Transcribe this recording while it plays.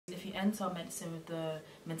enter medicine with the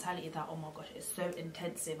mentality that, oh my gosh, it's so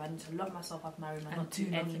intensive, I need to lock myself up in my room and not do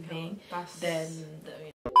anything, then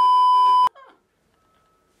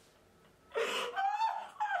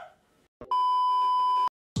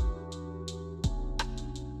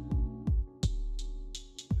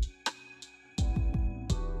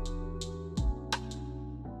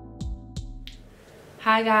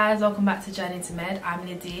Hi guys, welcome back to Journey2Med. I'm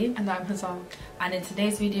Liddy. And I'm Hazan. And in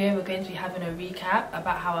today's video we're going to be having a recap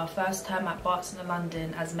about how our first term at BARTS in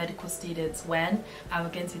London as medical students went, and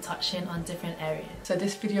we're going to be touching on different areas. So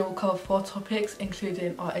this video will cover 4 topics,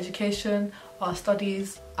 including our education, our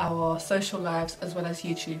studies, our social lives, as well as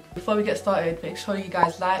YouTube. Before we get started, make sure you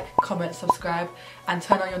guys like, comment, subscribe and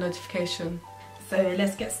turn on your notification. So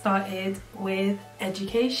let's get started with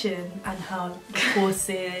education and how the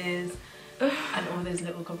courses and all those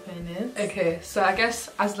little components. Okay, so I guess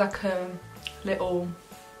as like a little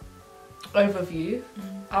overview,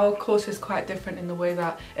 our course is quite different in the way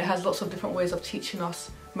that it has lots of different ways of teaching us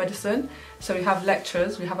medicine. So we have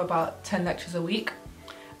lectures, we have about 10 lectures a week,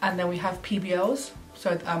 and then we have PBLs,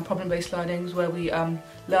 so problem-based learnings, where we learn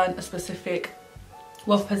a specific...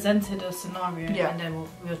 We've presented a scenario, and then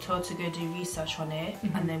we were told to go do research on it,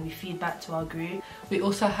 and then we feed back to our group. We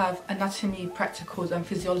also have anatomy practicals and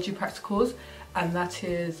physiology practicals, and that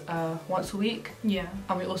is once a week. Yeah.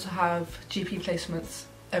 And we also have GP placements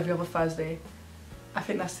every other Thursday. I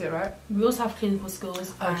think that's it, right? We also have clinical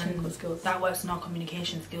skills. Oh, clinical skills. That works on our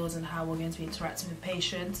communication skills and how we're going to be interacting with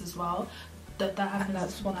patients as well. That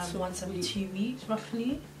happens once every 2 weeks,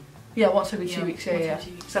 roughly. Yeah, once every 2 weeks, yeah.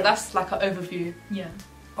 So that's like an overview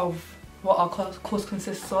of what our course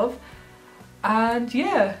consists of. And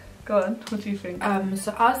yeah, go on, what do you think?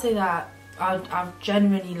 So I'd say that I've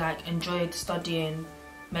genuinely enjoyed studying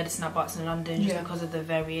medicine at BARTS in London just because of the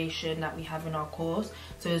variation that we have in our course.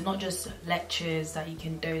 So it's not just lectures that you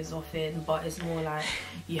can doze off in, but it's more like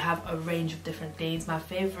you have a range of different things. My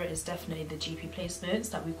favourite is definitely the GP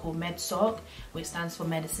placements that we call MedSoc, which stands for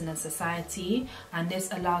Medicine and Society, and this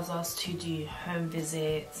allows us to do home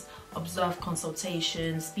visits, observe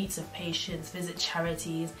consultations, speak to patients, visit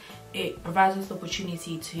charities. It provides us the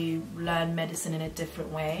opportunity to learn medicine in a different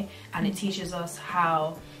way, and it teaches us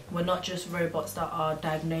how we're not just robots that are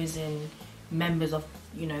diagnosing members of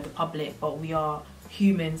the public, but we are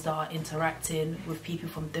humans that are interacting with people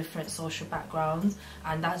from different social backgrounds,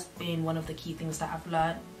 and that's been one of the key things that I've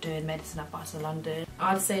learned doing medicine at BARTS in London.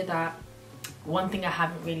 I'd say that one thing I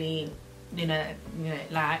haven't really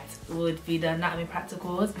liked would be the anatomy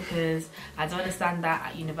practicals, because I don't understand that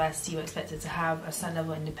at university we're expected to have a certain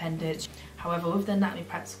level of independence. However, with the anatomy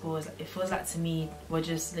practicals, it feels like to me we're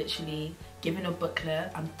just literally given a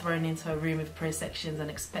booklet and thrown into a room with pro sections and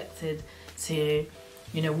expected to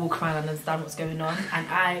walk around and understand what's going on, and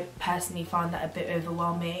I personally found that a bit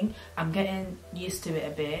overwhelming. I'm getting used to it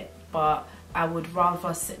a bit, but I would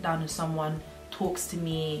rather sit down with someone talks to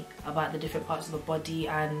me about the different parts of the body,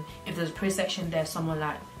 and if there's a pro section there, someone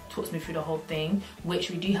talks me through the whole thing, which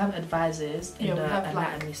we do have advisors in the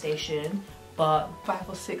anatomy station, but 5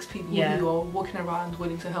 or 6 people who are walking around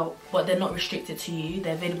willing to help, but they're not restricted to you,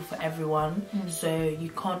 they're available for everyone. So you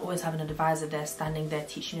can't always have an advisor there standing there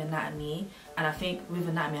teaching anatomy, and I think with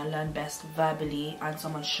anatomy I learn best verbally and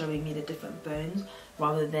someone showing me the different bones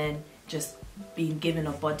rather than just being given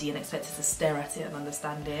a body and expected to stare at it and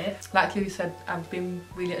understand it. Like Lily said, I've been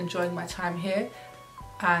really enjoying my time here,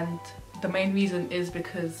 and the main reason is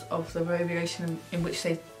because of the variation in which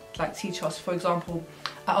they teach us. For example,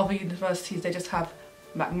 at other universities they just have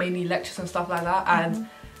mainly lectures and stuff like that, and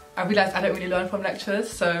I realised I don't really learn from lectures,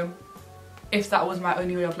 so if that was my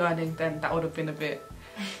only way of learning, then that would have been a bit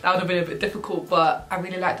difficult. But I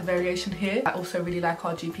really like the variation here. I also really like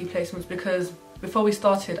our GP placements, because before we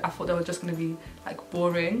started I thought they were just going to be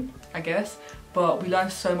boring, I guess, but we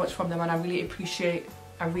learned so much from them, and I really appreciate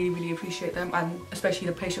them, and especially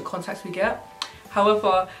the patient contacts we get.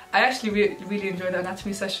 However, I actually really enjoy the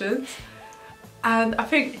anatomy sessions, and I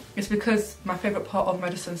think it's because my favourite part of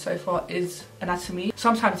medicine so far is anatomy.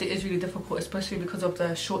 Sometimes it is really difficult, especially because of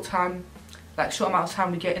the short amount of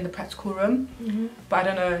time we get in the practical room, but I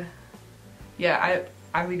don't know, yeah,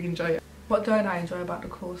 I really enjoy it. What don't I enjoy about the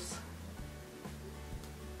course?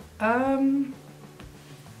 I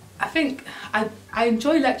think I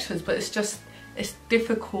enjoy lectures, but it's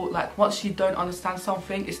difficult. Once you don't understand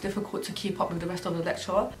something, it's difficult to keep up with the rest of the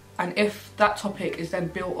lecture, and if that topic is then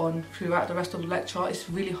built on throughout the rest of the lecture, it's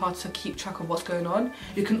really hard to keep track of what's going on.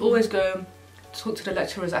 You can always go talk to the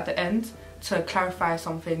lecturers at the end to clarify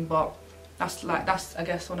something, but that's I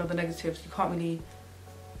guess one of the negatives. You can't really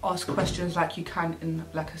ask questions like you can in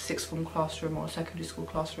like a sixth form classroom or a secondary school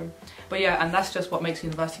classroom. But yeah, and that's just what makes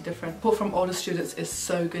university different. Support from older students is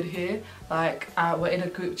so good here. Like we're in a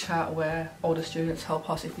group chat where older students help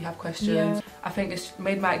us if we have questions. Yeah. I think it's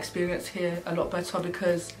made my experience here a lot better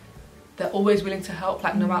because they're always willing to help,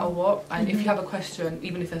 like no matter what. And if you have a question,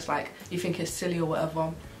 even if it's like you think it's silly or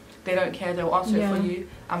whatever, they don't care, they'll answer it for you.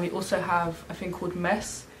 And we also have a thing called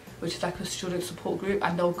MESS, which is like a student support group,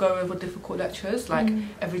 and they'll go over difficult lectures like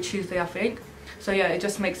every Tuesday, I think. So yeah, it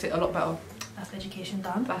just makes it a lot better. That's education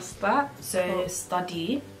done. That's that. So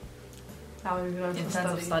study. How in terms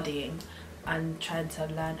of studying and trying to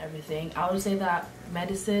learn everything, I would say that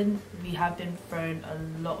medicine, we have been thrown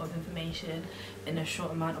a lot of information in a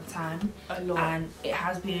short amount of time. A lot. And it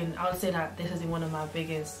has been, I would say that this has been one of my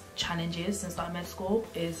biggest challenges since starting med school,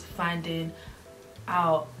 is finding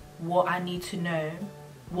out what I need to know,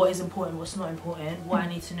 what is important, what's not important, what I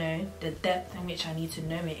need to know, the depth in which I need to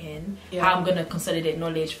know it in, how I'm going to consolidate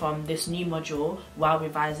knowledge from this new module while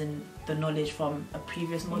revising the knowledge from a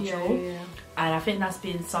previous module. And I think that's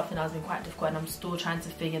been something that's been quite difficult, and I'm still trying to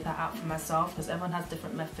figure that out for myself, because everyone has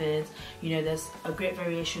different methods. You know, there's a great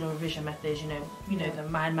variation of revision methods, you know the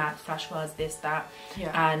mind maps, flashcards, this, that,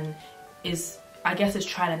 and I guess it's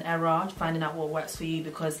trial and error, finding out what works for you,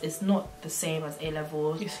 because it's not the same as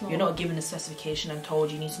A-levels. You're not given a specification and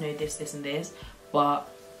told you need to know this, this and this, but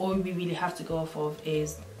all we really have to go off of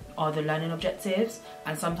are the learning objectives,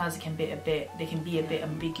 and sometimes they can be a bit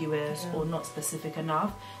ambiguous or not specific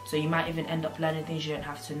enough, so you might even end up learning things you don't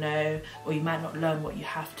have to know, or you might not learn what you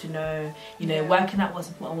have to know. You know, working out what's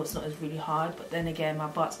important and what's not is really hard, but then again, my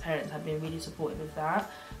BARTS parents have been really supportive of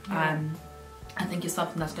that. I think it's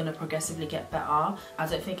something that's going to progressively get better. I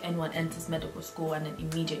don't think anyone enters medical school and then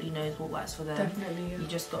immediately knows what works for them. Definitely, you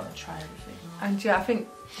just got to try everything. And yeah, I think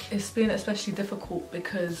it's been especially difficult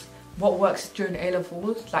because what works during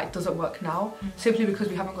A-levels like doesn't work now, simply because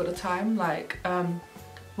we haven't got the time. Like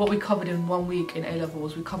what we covered in 1 week in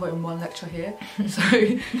A-levels, we cover in one lecture here. So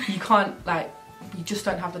you can't, you just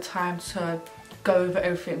don't have the time to go over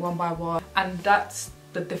everything one by one, and that's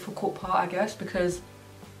the difficult part, I guess, because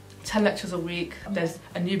 10 lectures a week, there's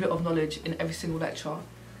a new bit of knowledge in every single lecture,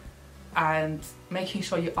 and making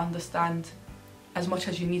sure you understand as much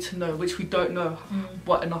as you need to know, which we don't know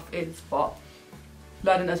what enough is, but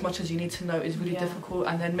learning as much as you need to know is really difficult.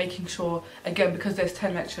 And then making sure, again, because there's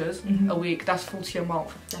 10 lectures a week, that's 40 a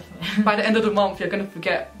month. Definitely. By the end of the month, you're going to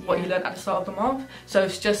forget what you learned at the start of the month. So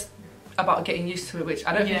it's just about getting used to it, which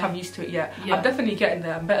I don't think I'm used to it yet. I'm definitely getting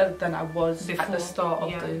there. I'm better than I was before, at the start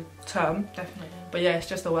of the term. Definitely. But yeah, it's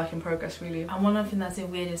just a work in progress, really. And one other thing that's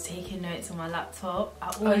been weird is taking notes on my laptop. I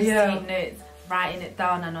always take notes, writing it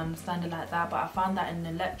down and understand it like that, but I found that in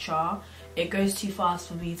the lecture, it goes too fast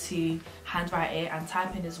for me to handwrite it, and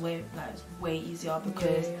typing is way easier,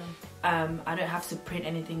 because I don't have to print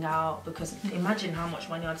anything out, because imagine how much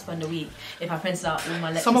money I'd spend a week if I printed out all my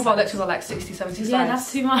lectures. Some of our lectures are like 60, 70 slides. Yeah,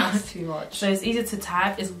 that's too much. That's too much. So it's easier to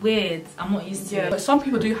type. It's weird. I'm not used to it. But some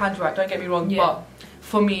people do handwrite, don't get me wrong, but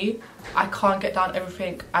for me, I can't get down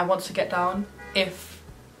everything I want to get down if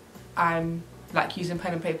I'm like using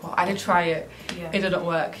pen and paper. I did try it, it didn't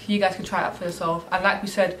work. You guys can try it out for yourself. And like we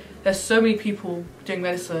said, there's so many people doing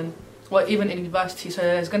medicine, well, even in university, so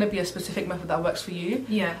there's going to be a specific method that works for you.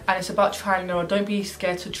 And it's about trial and error. Don't be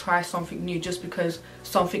scared to try something new just because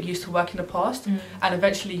something used to work in the past, and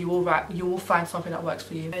eventually you will find something that works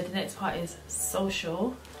for you. The next part is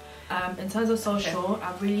social. In terms of social,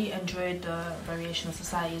 I've really enjoyed the variation of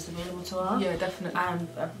societies available to us. Yeah, definitely. And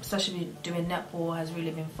especially doing netball has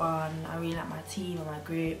really been fun. I really like my team and my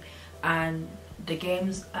group, and the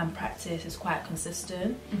games and practice is quite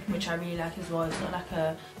consistent, which I really like as well. It's not like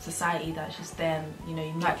a society that's just then, you know,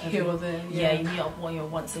 you meet like here or there. You meet up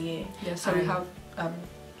once a year. Yeah, so we have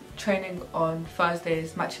training on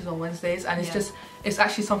Thursdays, matches on Wednesdays, and it's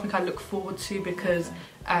actually something I look forward to, because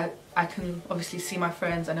I can obviously see my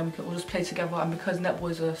friends, and then we can all just play together. And because netball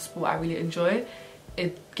is a sport I really enjoy,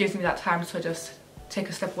 it gives me that time to just take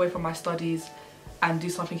a step away from my studies and do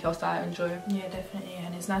something else that I enjoy. Yeah, definitely.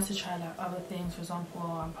 And it's nice to try like other things. For example,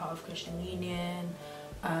 I'm part of Christian Union.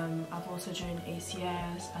 I've also joined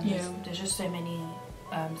ACS, and there's just so many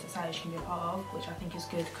societies you can be a part of, which I think is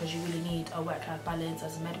good, because you really need a work-life balance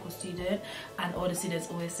as a medical student. And all the students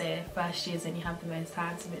always say first years and you have the most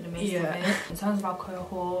time to make the most of it. In terms of our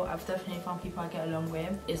cohort, I've definitely found people I get along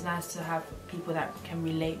with. It's nice to have people that can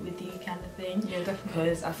relate with you, kind of thing. Yeah, definitely.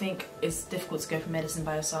 Because I think it's difficult to go for medicine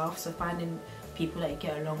by yourself, so finding people that you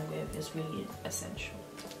get along with is really essential.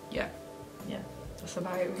 Yeah. That's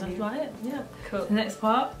about it, really. That's about it, Cool. The next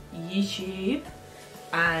part, YouTube.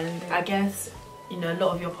 And I guess, you know, a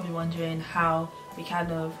lot of you are probably wondering how we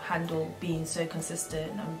kind of handle being so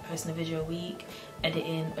consistent and posting a video a week,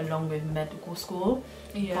 editing along with medical school.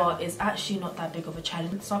 But it's actually not that big of a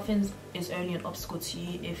challenge. Something is only an obstacle to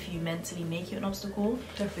you if you mentally make it an obstacle.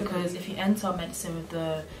 Definitely. Because if you enter medicine with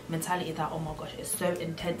the mentality that, oh my gosh, it's so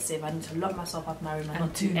intensive, I need to lock myself up in my room and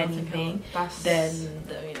not do anything, then you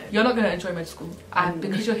know, you're not going to enjoy med school. And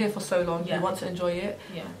because you're here for so long, you want to enjoy it.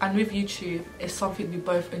 And with YouTube, it's something we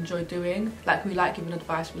both enjoy doing. Like, we like giving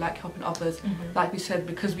advice, we like helping others. Like we said,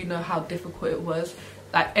 because we know how difficult it was,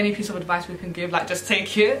 like any piece of advice we can give, like just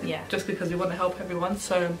take it, just because we want to help everyone.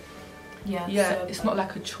 So so it's not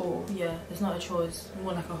like a chore. It's not a chore, it's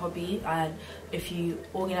more like a hobby. And if you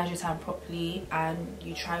organise your time properly and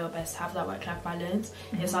you try your best to have that work-life balance,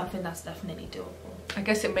 it's something that's definitely doable. I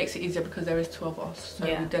guess it makes it easier because there is 2 of us, so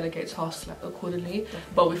we delegate tasks like accordingly.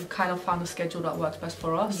 But we've kind of found a schedule that works best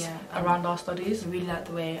for us around our studies. We really like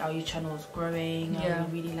the way our YouTube channel is growing.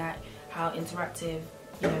 We really like how interactive,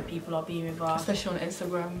 you know, people are being with us, especially on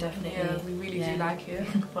Instagram. Definitely, we really do like it.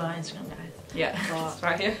 For our Instagram guys. It's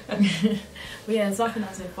right here. But it's something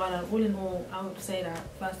that's been fun. And all in all, I would say that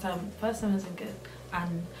first time has been good,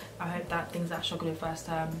 and I hope that things that I struggled with first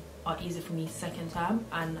time are easier for me second time,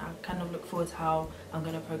 and I kind of look forward to how I'm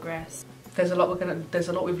going to progress. There's a lot we've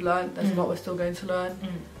learned. There's a lot we're still going to learn.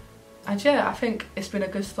 And I think it's been a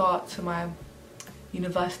good start to my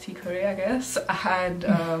university career, I guess. And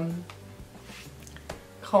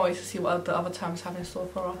can't wait to see what the other times have in store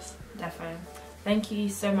for us. Definitely. Thank you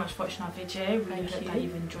so much for watching our video. Really hope that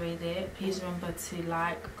you've enjoyed it. Please remember to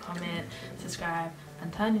like, comment, subscribe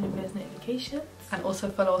and turn on your post notifications. And also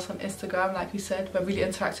follow us on Instagram. Like we said, we're really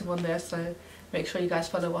interactive on there, so make sure you guys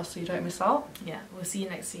follow us so you don't miss out. We'll see you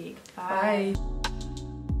next week. Bye.